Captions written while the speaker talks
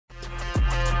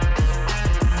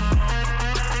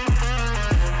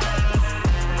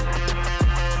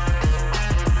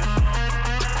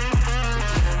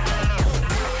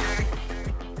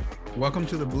Welcome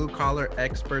to the Blue Collar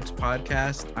Experts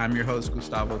Podcast. I'm your host,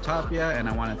 Gustavo Tapia, and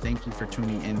I want to thank you for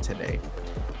tuning in today.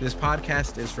 This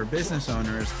podcast is for business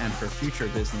owners and for future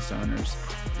business owners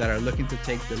that are looking to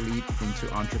take the leap into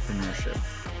entrepreneurship.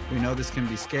 We know this can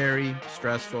be scary,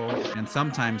 stressful, and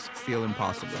sometimes feel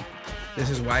impossible. This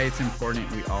is why it's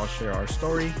important we all share our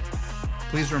story.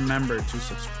 Please remember to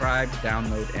subscribe,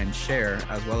 download, and share,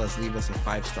 as well as leave us a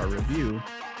 5-star review.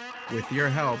 With your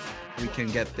help, we can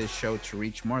get this show to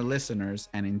reach more listeners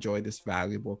and enjoy this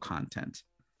valuable content.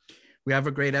 We have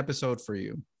a great episode for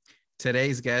you.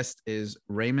 Today's guest is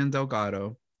Raymond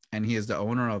Delgado, and he is the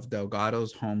owner of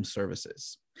Delgado's Home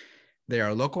Services. They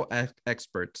are local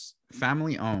experts,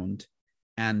 family-owned,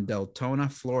 and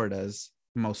Deltona, Florida's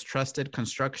most trusted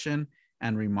construction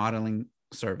and remodeling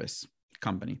service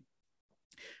company.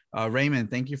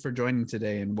 Raymond, thank you for joining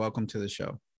today and welcome to the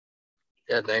show.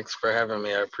 Yeah, thanks for having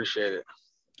me. I appreciate it.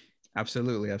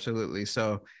 Absolutely.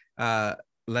 So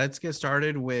let's get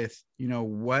started with,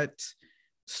 what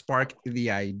sparked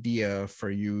the idea for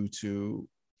you to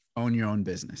own your own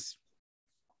business?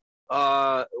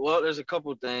 Well, there's a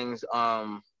couple things.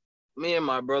 Me and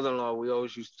my brother-in-law, we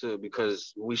always used to,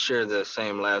 because we share the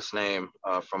same last name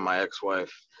from my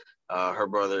ex-wife. Her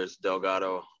brother is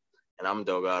Delgado, and I'm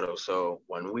Delgado. So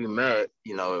when we met,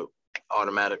 it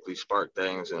automatically sparked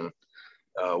things, and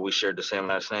we shared the same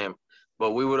last name.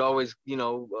 But we would always,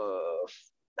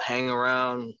 hang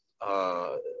around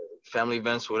family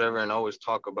events, whatever, and always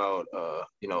talk about,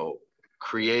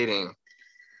 creating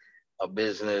a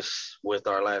business with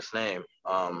our last name.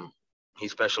 He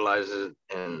specializes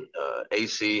in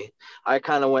AC. I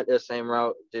kind of went the same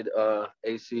route, did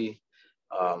AC,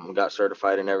 got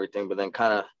certified and everything, but then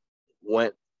kind of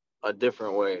went a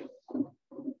different way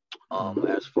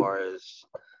as far as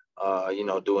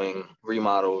doing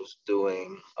remodels,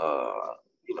 doing,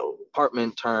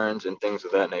 apartment turns and things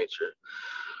of that nature.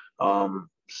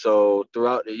 So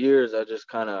throughout the years, I just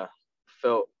kind of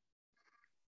felt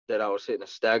that I was hitting a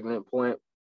stagnant point,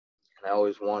 and I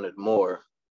always wanted more.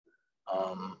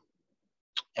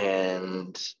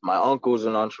 And my uncle's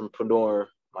an entrepreneur.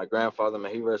 My grandfather,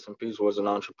 may he rest in peace, was an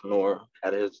entrepreneur,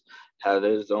 had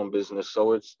his own business.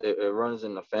 So it runs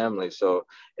in the family. So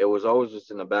it was always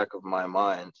just in the back of my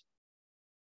mind.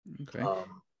 Okay.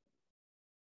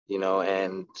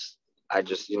 And I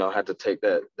just, had to take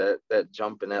that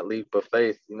jump and that leap of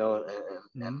faith,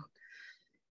 and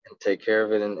take care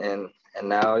of it. And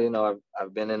now,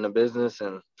 I've been in the business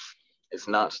and it's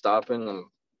not stopping, and,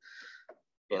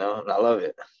 and I love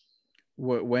it.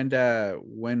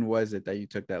 When was it that you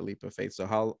took that leap of faith?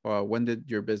 So when did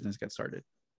your business get started?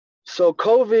 So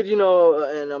COVID,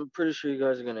 and I'm pretty sure you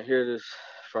guys are going to hear this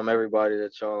from everybody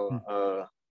that y'all,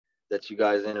 that you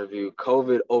guys interview.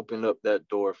 COVID opened up that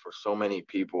door for so many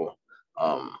people,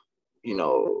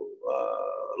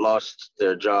 lost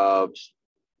their jobs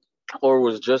or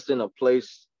was just in a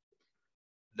place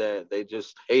that they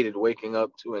just hated waking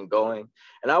up to and going.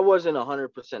 And I wasn't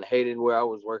 100% hated where I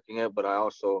was working at, but I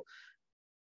also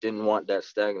didn't want that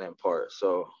stagnant part.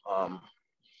 So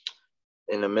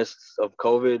in the midst of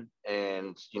COVID,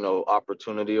 and,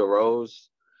 opportunity arose,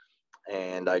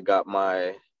 and I got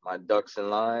my ducks in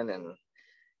line, and,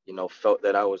 felt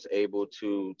that I was able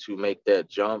to make that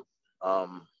jump.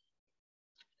 And,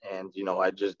 I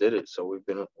just did it. So we've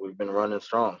been running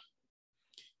strong.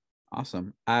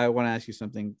 Awesome. I want to ask you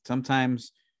something.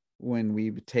 Sometimes when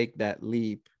we take that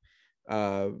leap,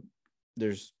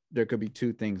 there could be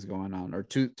two things going on, or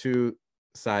two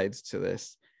sides to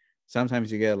this.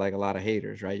 Sometimes you get like a lot of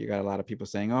haters, right? You got a lot of people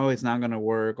saying, "Oh, it's not going to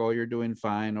work. Oh, you're doing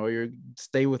fine. Or you're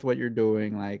stay with what you're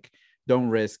doing. Like, don't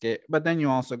risk it." But then you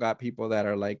also got people that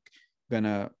are like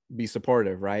gonna be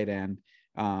supportive, right? And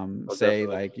say, definitely.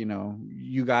 like,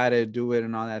 you got to do it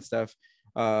and all that stuff.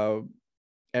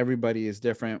 Everybody is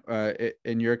different.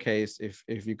 In your case, if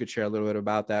you could share a little bit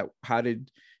about that,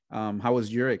 how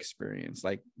was your experience?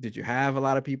 Like, did you have a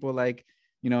lot of people like,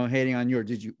 hating on you, or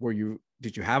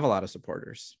did you have a lot of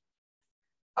supporters?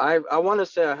 I want to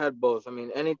say I had both. I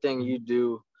mean, anything you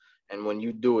do, and when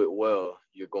you do it well,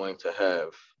 you're going to have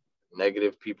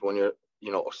negative people when you're,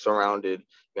 surrounded.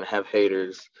 You're going to have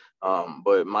haters.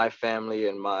 But my family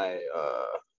and my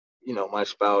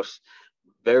spouse,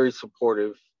 very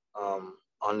supportive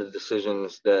on the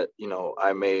decisions that,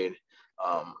 I made.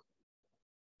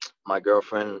 My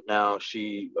girlfriend now,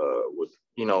 she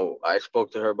I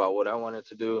spoke to her about what I wanted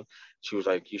to do. She was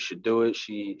like, "You should do it."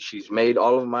 She's made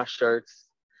all of my shirts.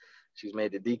 She's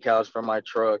made the decals for my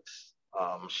trucks.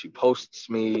 She posts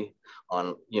me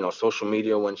on, social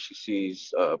media when she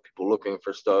sees people looking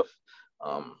for stuff.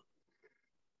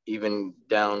 even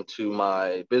down to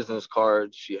my business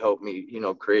cards. She helped me,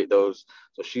 create those.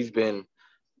 So she's been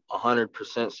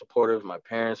 100% supportive. My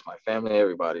parents, my family,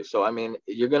 everybody. So I mean,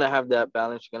 you're gonna have that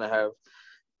balance. You're gonna have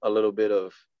a little bit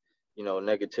of,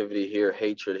 negativity here,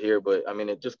 hatred here, but I mean,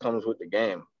 it just comes with the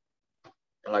game.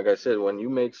 And like I said, when you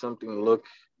make something look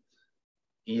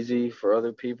easy for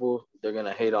other people, they're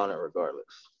gonna hate on it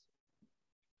regardless.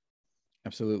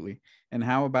 Absolutely. And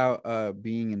how about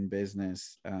being in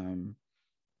business?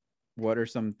 What are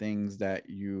some things that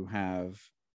you have,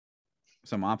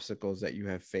 some obstacles that you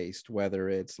have faced, whether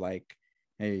it's like,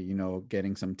 hey,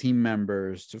 getting some team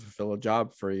members to fulfill a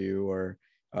job for you, or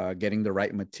getting the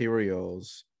right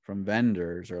materials from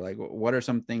vendors, or like, what are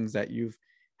some things that you've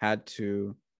had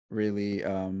to really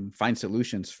find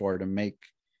solutions for to make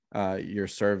your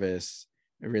service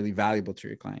really valuable to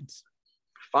your clients?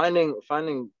 Finding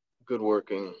good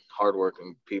working,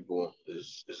 hardworking people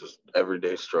is just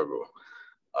everyday struggle.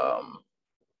 Um,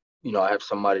 I have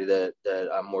somebody that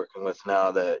I'm working with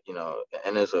now that,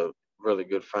 and is a really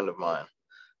good friend of mine,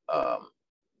 um,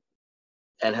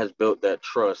 and has built that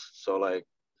trust. So like,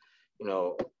 you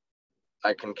know,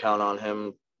 I can count on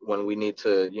him when we need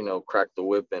to, crack the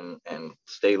whip and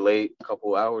stay late a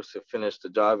couple hours to finish the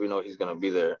job. He's gonna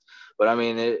be there. But I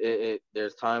mean,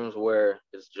 there's times where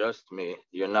it's just me.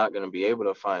 You're not gonna be able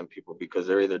to find people because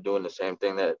they're either doing the same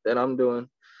thing that I'm doing,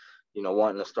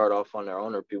 wanting to start off on their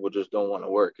own, or people just don't want to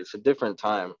work. It's a different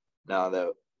time now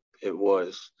that it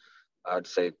was, I'd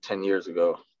say, 10 years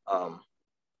ago. I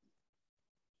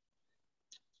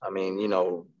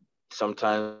mean,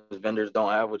 sometimes vendors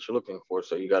don't have what you're looking for,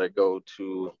 so you got to go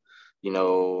to,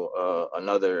 uh,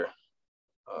 another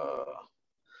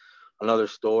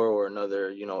store, or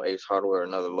another, Ace Hardware,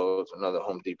 another Lowe's, another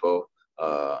Home Depot,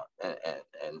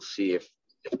 and see if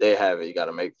they have it. You got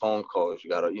to make phone calls. You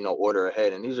got to, order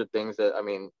ahead. And these are things that, I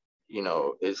mean,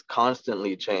 is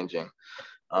constantly changing.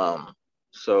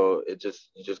 So you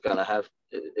just gotta have,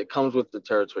 it comes with the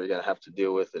territory. You gotta have to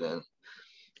deal with it and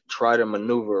try to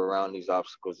maneuver around these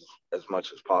obstacles as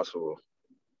much as possible.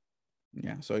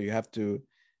 Yeah. So you have to,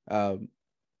 a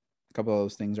couple of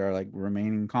those things are like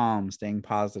remaining calm, staying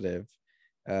positive.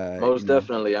 Most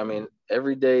definitely. I mean,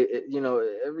 every day,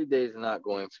 every day is not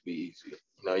going to be easy.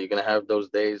 You're gonna have those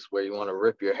days where you want to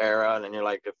rip your hair out and you're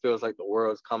like, it feels like the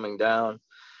world's coming down.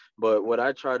 But what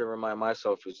I try to remind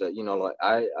myself is that,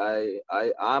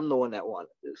 like I'm the one that wanted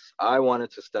this. I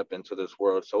wanted to step into this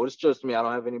world, so it's just me. I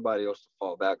don't have anybody else to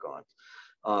fall back on.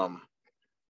 Um,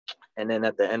 and then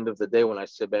at the end of the day, when I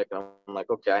sit back and I'm like,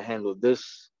 okay, I handled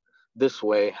this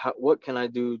way. What can I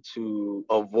do to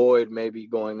avoid maybe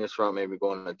going this route, maybe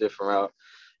going a different route,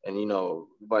 and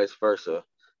vice versa.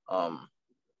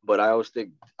 But I always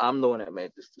think I'm the one that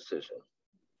made this decision.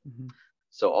 Mm-hmm.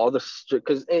 So all the,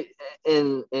 because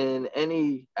in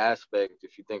any aspect,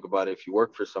 if you think about it, if you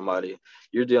work for somebody,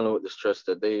 you're dealing with the stress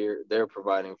that they're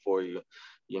providing for you.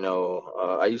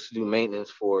 I used to do maintenance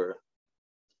for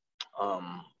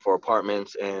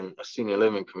apartments and a senior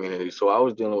living community, so I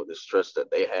was dealing with the stress that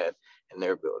they had in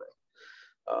their building,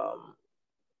 um,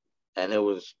 and it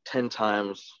was 10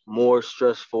 times more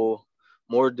stressful,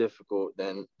 more difficult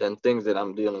than things that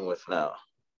I'm dealing with now.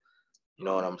 You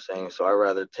know what I'm saying? So I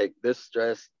rather take this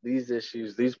stress, these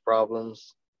issues, these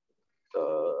problems,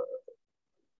 uh,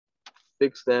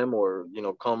 fix them, or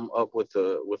come up with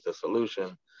a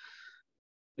solution.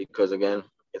 Because again,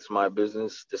 it's my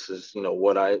business. This is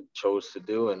what I chose to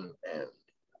do, and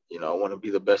I want to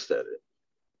be the best at it.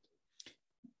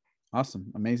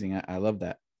 Awesome. Amazing. I love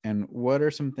that. And what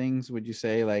are some things would you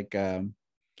say, like,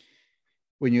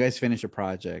 when you guys finish a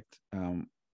project,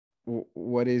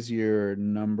 what is your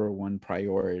number one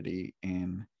priority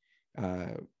in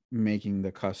uh, making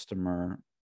the customer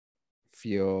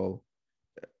feel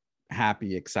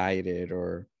happy, excited,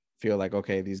 or feel like,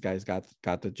 okay, these guys got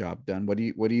the job done? What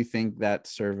do you think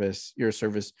that your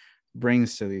service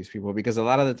brings to these people? Because a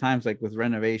lot of the times, like with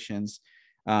renovations,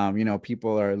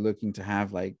 people are looking to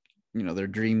have, like, their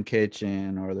dream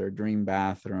kitchen or their dream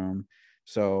bathroom.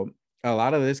 So a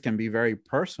lot of this can be very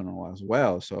personal as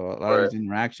well. So a lot of Right. these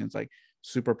interactions, like,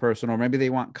 super personal. Maybe they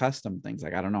want custom things.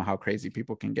 Like, I don't know how crazy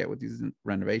people can get with these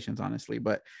renovations, honestly.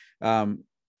 But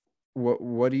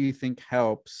what do you think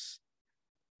helps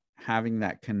having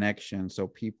that connection so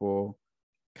people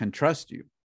can trust you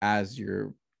as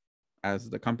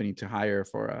the company to hire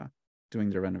for doing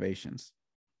the renovations?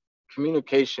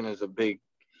 Communication is a big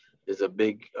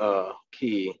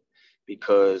key,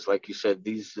 because like you said,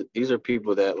 these are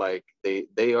people that, like,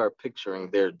 they are picturing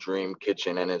their dream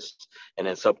kitchen, and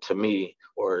it's up to me,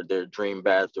 or their dream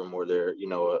bathroom, or their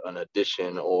an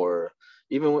addition, or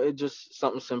even with it just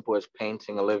something simple as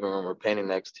painting a living room or painting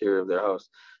the exterior of their house.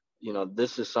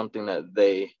 This is something that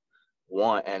they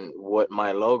want. And what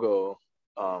my logo,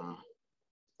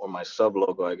 or my sub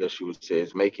logo, I guess you would say,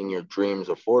 is making your dreams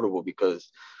affordable.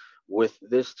 Because with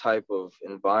this type of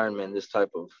environment, this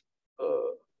type of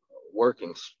uh,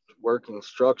 working working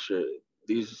structure,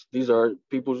 these are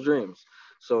people's dreams.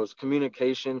 So it's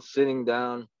communication, sitting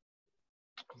down,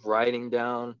 writing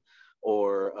down,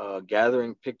 or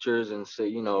gathering pictures and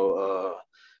say,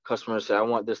 customers say, I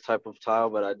want this type of tile,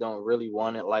 but I don't really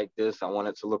want it like this. I want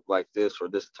it to look like this or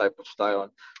this type of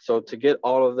style. So to get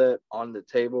all of that on the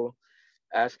table,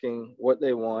 asking what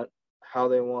they want, how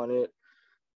they want it,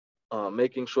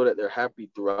 making sure that they're happy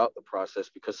throughout the process.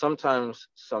 Because sometimes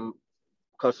some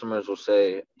customers will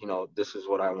say, this is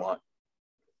what I want.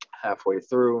 Halfway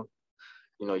through,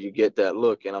 you get that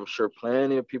look. And I'm sure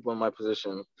plenty of people in my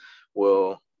position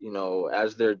will,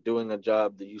 as they're doing a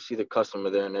job, that you see the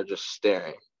customer there and they're just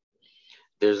staring.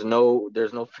 There's no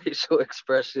facial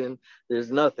expression.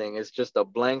 There's nothing. It's just a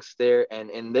blank stare. And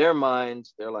in their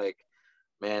minds, they're like,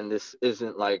 man, this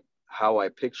isn't like how I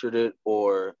pictured it,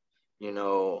 or, you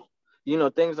know,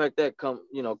 things like that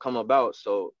come about.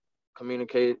 So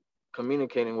communicating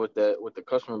with the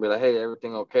customer, be like, hey,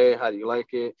 everything okay? How do you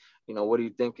like it? What are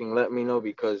you thinking? Let me know.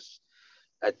 Because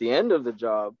at the end of the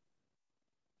job,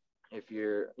 if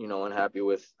you're, unhappy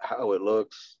with how it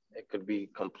looks, it could be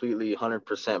completely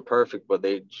 100% perfect, but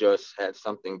they just had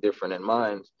something different in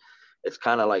mind. It's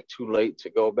kind of like too late to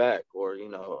go back, or,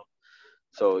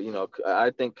 so,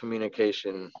 I think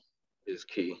communication is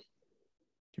key.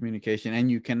 Communication,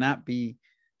 and you cannot be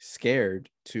scared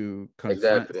to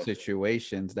confront Exactly.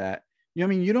 situations that I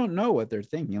mean, you don't know what they're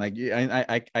thinking. Like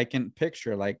I can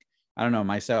picture, like, I don't know,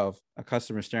 myself, a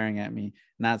customer staring at me,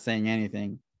 not saying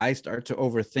anything. I start to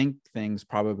overthink things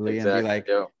probably and be Exactly. like,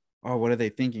 Yeah. oh, what are they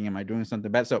thinking? Am I doing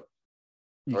something bad? So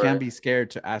you can't Right. be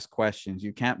scared to ask questions.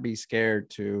 You can't be scared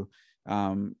to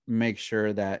make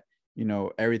sure that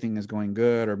everything is going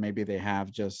good, or maybe they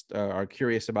have just are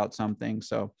curious about something.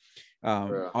 So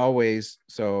Yeah. always,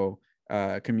 so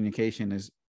communication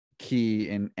is key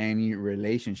in any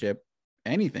relationship,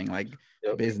 anything like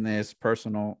Yep. business,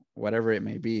 personal, whatever it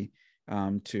may be.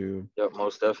 To Yep.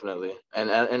 Most definitely.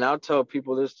 And I'll tell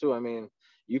people this too. I mean,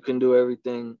 you can do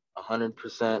everything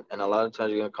 100%, and a lot of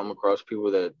times you're gonna come across people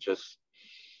that just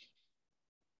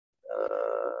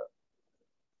uh,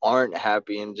 aren't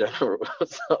happy in general.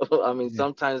 So I mean, Yeah.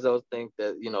 sometimes they'll think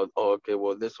that, oh, okay,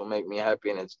 well, this will make me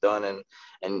happy, and it's done.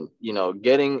 And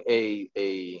getting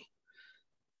a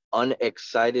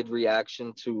unexcited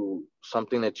reaction to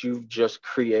something that you've just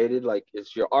created, like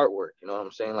it's your artwork. You know what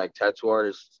I'm saying? Like tattoo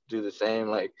artists do the same.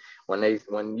 Like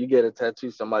when you get a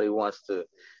tattoo, somebody wants to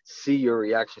see your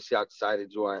reaction, see how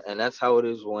excited you are. And that's how it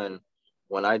is when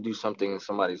I do something in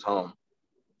somebody's home.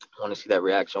 I want to see that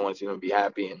reaction. I want to see them be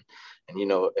happy and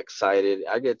excited.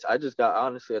 I just got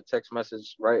honestly a text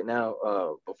message right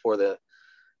now, before the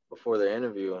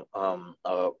interview, of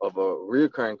a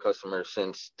reoccurring customer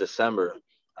since December.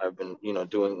 I've been,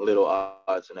 doing little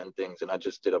odds and end things, and I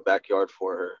just did a backyard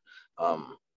for her.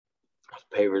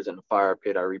 Pavers and the fire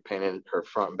pit. I repainted her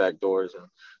front and back doors and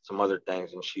some other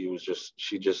things, and she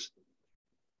just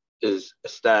is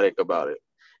ecstatic about it.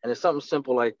 And it's something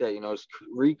simple like that, it's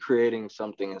recreating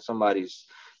something in somebody's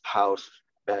house,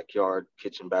 backyard,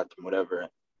 kitchen, bathroom, whatever,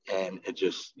 and it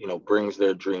just, brings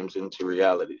their dreams into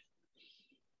reality.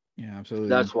 Yeah, absolutely.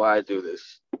 That's why I do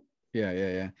this.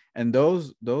 Yeah. And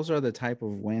those are the type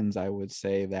of wins, I would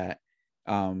say, that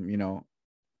you know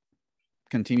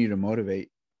continue to motivate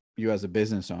you as a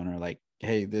business owner. Like,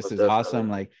 hey, this Most is definitely. awesome.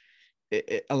 Like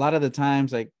a lot of the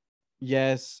times, like,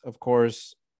 yes, of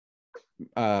course,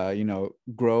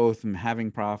 growth and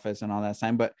having profits and all that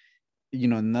time, but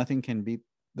nothing can beat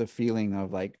the feeling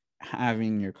of like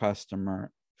having your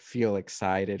customer feel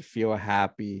excited, feel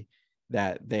happy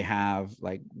that they have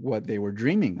like what they were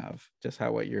dreaming of, just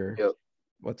how Yep.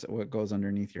 what goes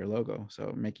underneath your logo.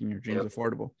 So making your dreams Yep.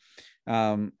 affordable.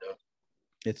 um Yep.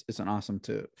 it's an awesome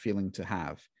feeling to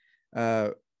have.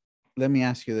 uh Let me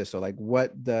ask you this. So like,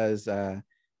 what does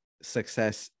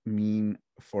success mean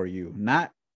for you?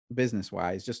 Not business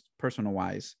wise, just personal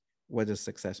wise. What does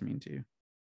success mean to you?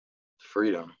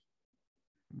 Freedom.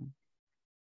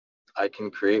 I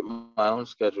can create my own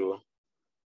schedule,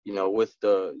 with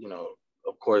the,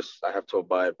 of course I have to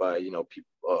abide by,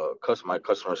 people, my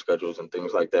customer schedules and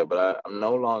things like that. But I'm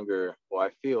no longer, well, I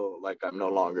feel like I'm no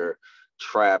longer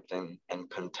trapped and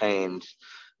contained,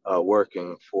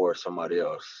 working for somebody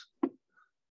else. Mhm.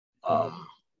 Um,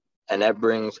 and that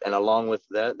brings, and along with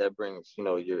that, that brings,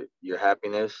 your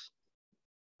happiness,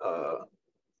 uh,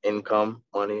 income,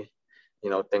 money,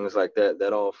 things like that.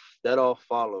 That all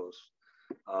follows.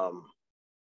 Um,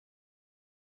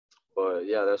 but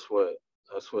yeah, that's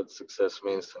what success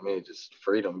means to me. Just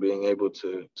freedom, being able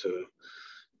to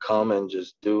come and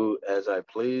just do as I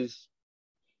please,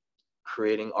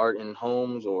 creating art in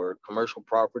homes or commercial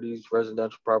properties,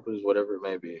 residential properties, whatever it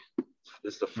may be.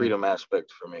 It's the Yeah, freedom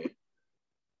aspect for me.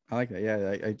 I like that.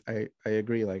 Yeah, I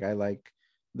agree. Like I like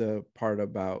the part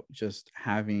about just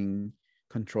having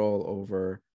control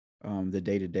over the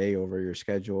day to day, over your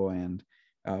schedule, and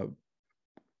uh,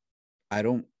 I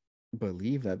don't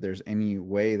believe that there's any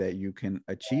way that you can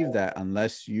achieve that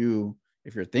unless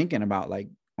if you're thinking about like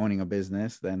owning a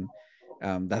business, then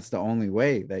that's the only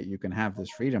way that you can have this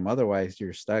freedom. Otherwise,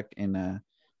 you're stuck in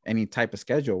any type of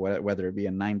schedule, whether it be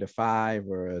a 9 to 5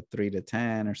 or a 3 to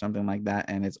 10 or something like that.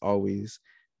 And it's always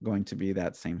going to be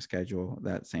that same schedule,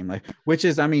 that same life, which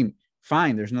is, I mean,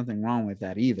 fine. There's nothing wrong with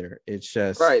that either. It's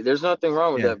just, Right. There's nothing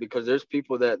wrong with yeah, that, because there's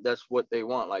people that's what they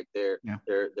want. Like they're yeah,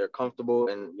 they're they're comfortable,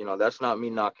 and that's not me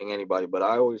knocking anybody, but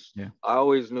I always yeah. I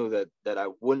always knew that I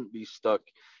wouldn't be stuck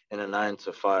in a 9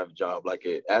 to 5 job. Like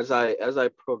as I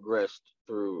progressed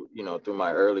through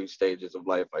my early stages of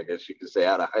life, I guess you could say,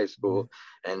 out of high Mm-hmm. school,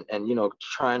 and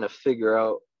trying to figure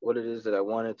out what it is that I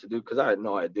wanted to do, because I had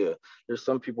no idea. There's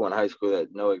some people in high school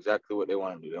that know exactly what they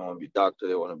want to do. They want to be doctor,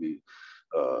 they want to be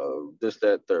this,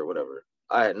 that, third, whatever.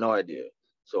 I had no idea.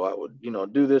 So I would,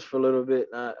 do this for a little bit.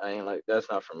 Nah, I ain't like,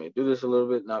 that's not for me. Do this a little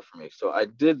bit, not for me. So I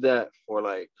did that for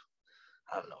like,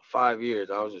 I don't know, 5 years.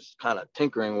 I was just kind of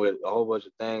tinkering with a whole bunch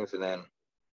of things, and then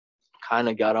kind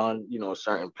of got on, a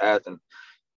certain path, and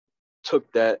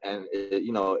took that, and it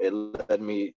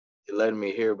led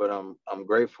me here. But I'm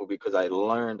grateful, because I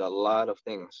learned a lot of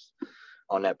things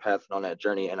on that path and on that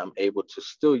journey, and I'm able to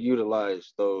still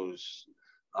utilize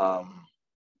um,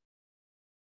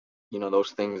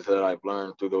 those things that I've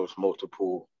learned through those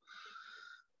multiple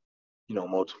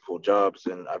jobs.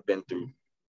 And I've been through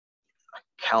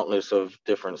countless of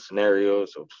different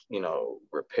scenarios of,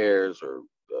 repairs, or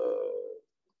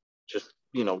just,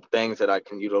 things that I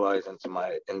can utilize into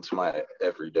my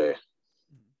everyday.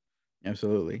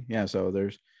 Absolutely. Yeah. So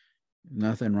there's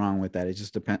nothing wrong with that. It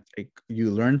just depends. Like,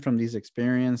 you learn from these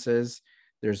experiences.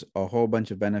 There's a whole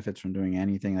bunch of benefits from doing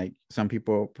anything. Like some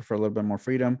people prefer a little bit more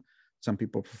freedom, some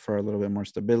people prefer a little bit more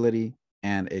stability,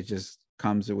 and it just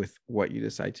comes with what you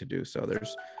decide to do. So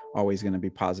there's always going to be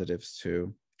positives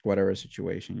to whatever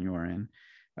situation you are in.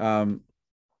 Um,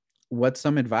 what's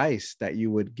some advice that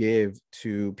you would give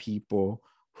to people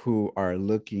who are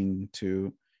looking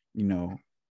to, you know,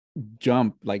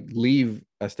 jump, like leave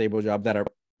a stable job, that are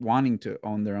wanting to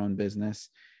own their own business,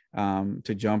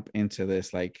 to jump into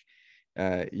this? Like,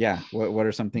 yeah, what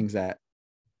are some things that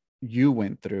you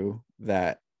went through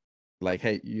that, like,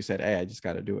 hey, you said, hey, I just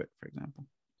got to do it, for example?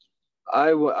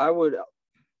 I would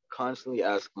constantly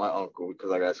ask my uncle,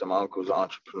 because, like I said, my uncle is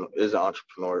an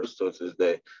entrepreneur still to this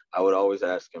day. I would always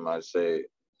ask him. I'd say,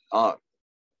 Aunt,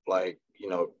 like,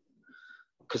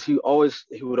 because he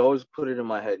would always put it in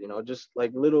my head, just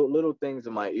like little things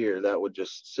in my ear that would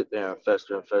just sit there and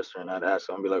fester, and I'd ask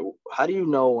him, I'd be like, how do you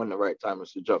know when the right time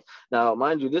is to jump? Now,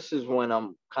 mind you, this is when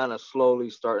I'm kind of slowly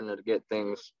starting to get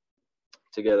things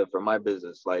together for my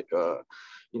business, like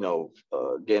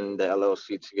getting the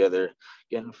LLC together,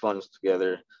 getting funds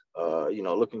together,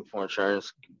 looking for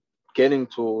insurance, getting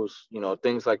tools,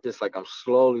 things like this. Like, I'm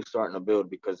slowly starting to build,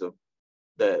 because of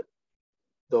that.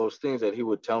 Those things that he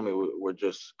would tell me were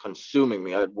just consuming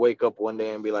me. I'd wake up one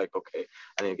day and be like, okay,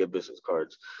 I need to get business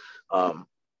cards. Um,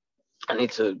 I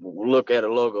need to look at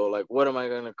a logo. Like, what am I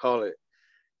going to call it?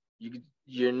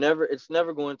 It's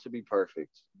never going to be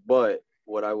perfect. But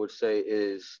what I would say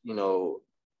is, do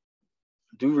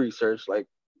research. Like,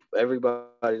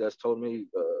 everybody that's told me,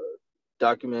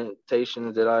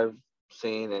 documentation that I've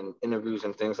seen, and interviews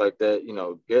and things like that,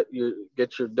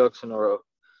 get your ducks in a row.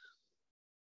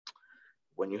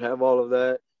 When you have all of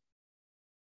that,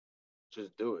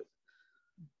 just do it.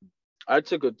 I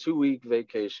took a 2-week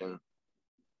vacation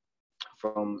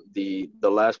from the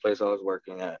last place I was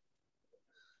working at.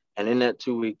 And in that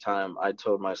 2-week time, I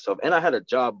told myself, and I had a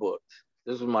job booked.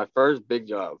 This was my first big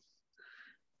job.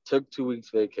 Took 2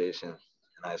 weeks vacation,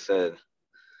 and I said,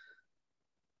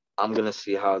 I'm gonna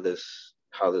see how this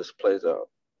plays out.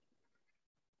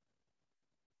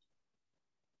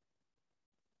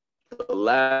 The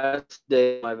last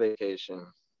day of my vacation,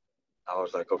 I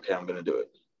was like, okay, I'm gonna do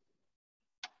it.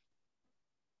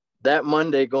 That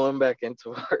Monday, going back into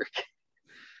work,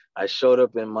 I showed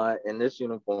up in this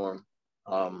uniform,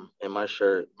 in my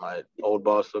shirt. My old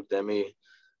boss looked at me,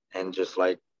 and just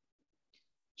like,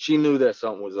 she knew that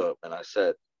something was up. And I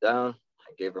sat down,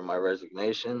 I gave her my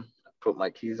resignation. put my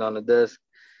keys on the desk,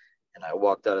 and I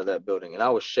walked out of that building. And I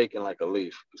was shaking like a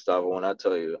leaf, Gustavo, when I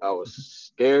tell you, I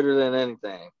was scarier than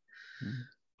anything. Mhm.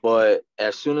 But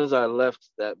as soon as I left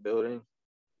that building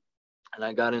and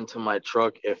I got into my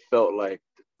truck, it felt like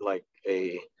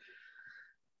a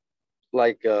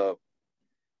like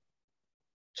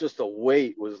just a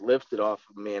weight was lifted off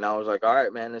of me, and I was like, all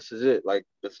right, man, this is it. Like,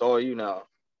 it's all you now.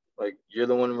 Like, you're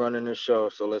the one running the show,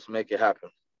 so let's make it happen.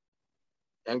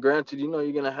 And granted,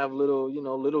 you're gonna have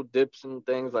little dips and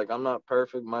things. Like, I'm not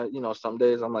perfect. Some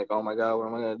days I'm like, oh my God, what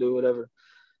am I gonna do? Whatever.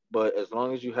 But as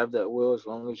long as you have that will, as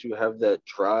long as you have that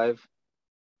drive,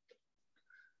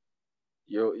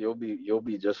 you'll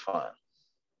be just fine.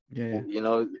 Yeah. You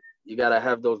know, you gotta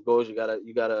have those goals. You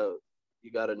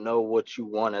gotta know what you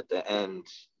want at the end.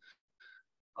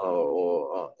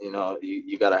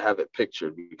 You gotta have it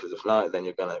pictured, because if not, then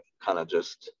you're gonna kind of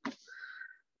just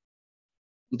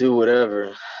do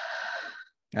whatever.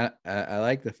 I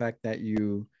like the fact that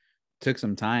you took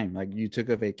some time, like you took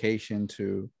a vacation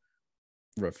to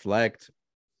reflect,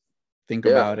 think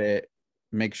Yeah, about it,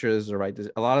 make sure this is the right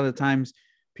decision. A lot of the times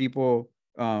people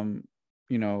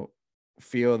you know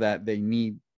feel that they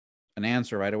need an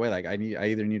answer right away. Like I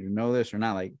either need to know this or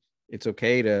not. Like it's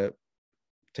okay to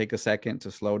take a second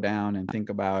to slow down and think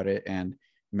about it and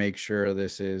make sure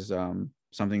this is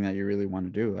something that you really want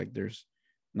to do. Like there's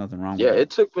nothing wrong with yeah. that. It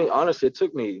took me, honestly. It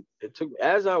took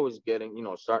as I was getting,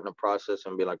 starting the process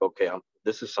and be like, okay,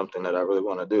 this is something that I really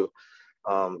want to do.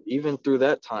 Even through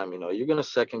that time, you're gonna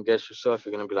second guess yourself.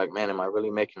 You're gonna be like, man, am I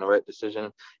really making the right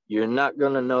decision? You're not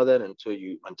gonna know that until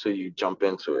you jump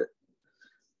into it.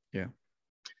 Yeah.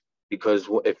 Because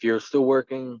if you're still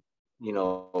working,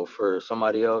 for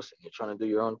somebody else, and you're trying to do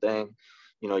your own thing,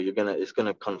 it's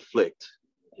gonna conflict.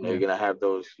 You're Yeah. gonna have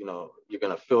those, you're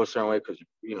gonna feel a certain way because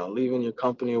leaving your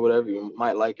company or whatever. You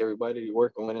might like everybody you're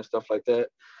working with and stuff like that.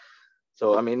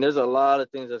 So I mean, there's a lot of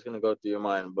things that's gonna go through your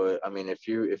mind. But I mean, if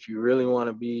you really want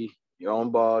to be your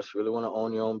own boss, you really want to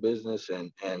own your own business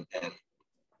and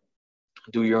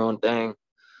do your own thing,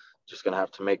 just gonna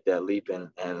have to make that leap and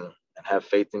have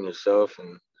faith in yourself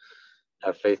and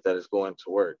have faith that it's going to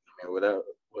work. I mean,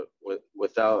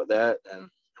 without that, then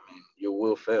I mean, you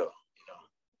will fail.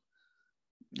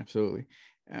 Absolutely.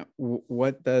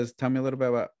 What does tell me a little bit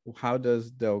about how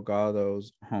does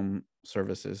Delgado's home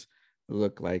services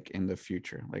look like in the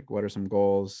future? Like, what are some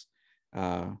goals?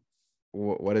 Uh,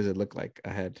 what does it look like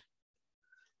ahead?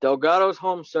 Delgado's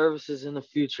home services in the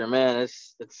future, man.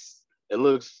 It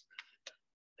looks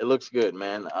it looks good,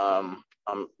 man. I'm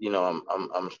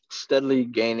steadily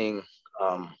gaining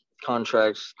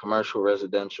contracts, commercial,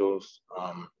 residentials.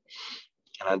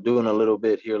 And I'm doing a little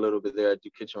bit here, a little bit there. I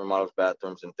do kitchen remodels,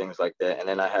 bathrooms, and things like that. And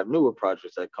then I have newer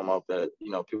projects that come up that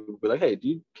people will be like, "Hey,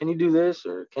 can you do this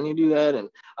or can you do that?" And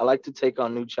I like to take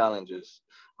on new challenges.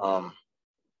 Um,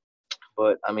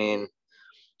 but I mean,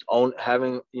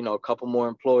 having a couple more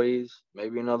employees,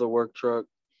 maybe another work truck.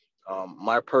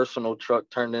 My personal truck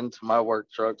turned into my work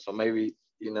truck, so maybe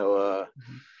Mhm.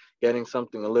 getting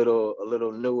something a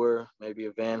little newer, maybe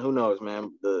a van. Who knows,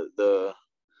 man? The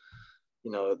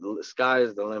sky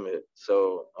is the limit.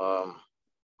 So,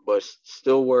 but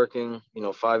still working.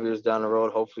 5 years down the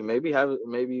road, hopefully, maybe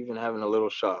even having a little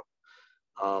shop,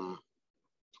 um,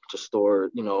 to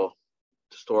store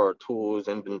our tools,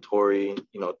 inventory,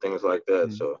 things like that.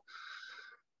 Mhm. So,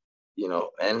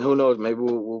 and who knows, maybe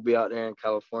we'll be out there in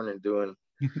California doing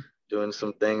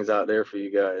some things out there for you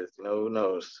guys. Who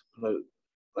knows?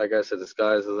 Like I said, the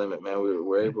sky is the limit, man.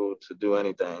 We're Yeah, able to do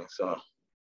anything. So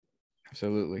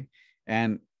absolutely.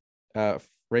 And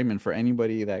Raymond, for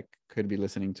anybody that could be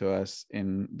listening to us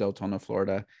in Deltona,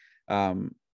 Florida,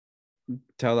 um,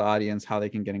 tell the audience how they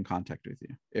can get in contact with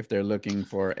you if they're looking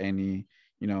for any,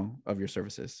 of your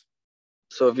services.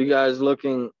 So if you guys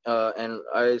looking, and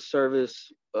I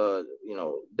service,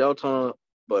 Deltona,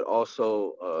 but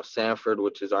also Sanford,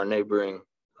 which is our neighboring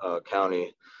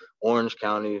county, Orange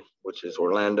County, which is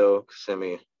Orlando,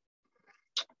 Kissimmee,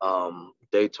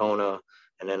 Daytona,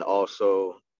 and then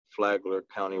also Flagler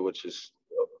County, which is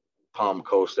Palm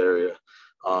Coast area.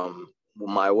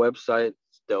 My website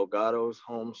is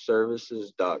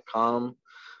delgadoshomeservices.com.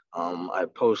 I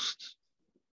post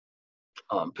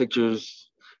pictures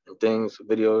and things,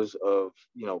 videos of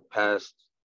past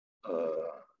uh,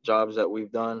 jobs that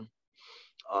we've done.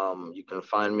 You can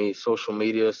find me social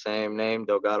media, same name,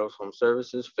 Delgado's Home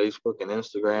Services, Facebook and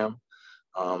Instagram.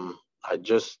 I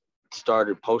just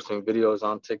started posting videos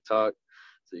on TikTok,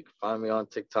 so you can find me on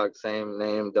TikTok, same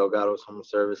name, Delgado's Home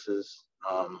Services.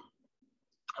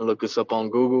 Look us up on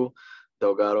Google,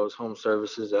 Delgado's Home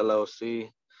Services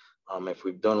LLC. If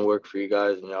we've done work for you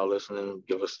guys and y'all listening,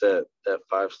 give us that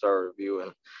 5-star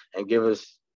review, and give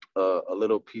us a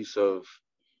little piece of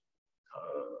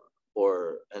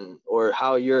or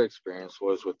how your experience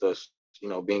was with us,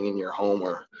 being in your home,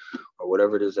 or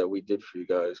whatever it is that we did for you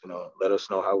guys. Let us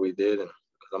know how we did, and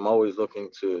because I'm always looking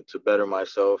to better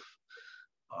myself.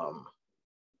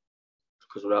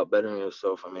 Because without bettering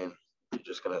yourself, I mean, you're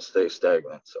just gonna stay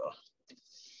stagnant. So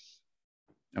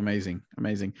amazing.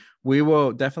 We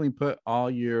will definitely put all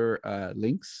your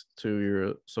links to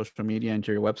your social media and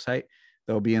to your website.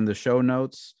 They'll be in the show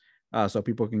notes, so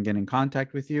people can get in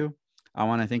contact with you. I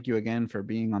want to thank you again for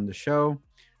being on the show.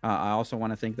 I also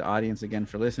want to thank the audience again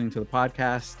for listening to the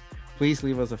podcast. Please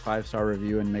leave us a 5-star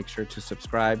review and make sure to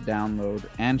subscribe, download,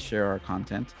 and share our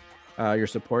content. Your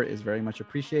support is very much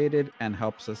appreciated and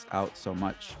helps us out so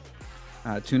much.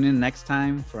 Tune in next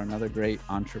time for another great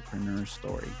entrepreneur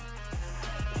story.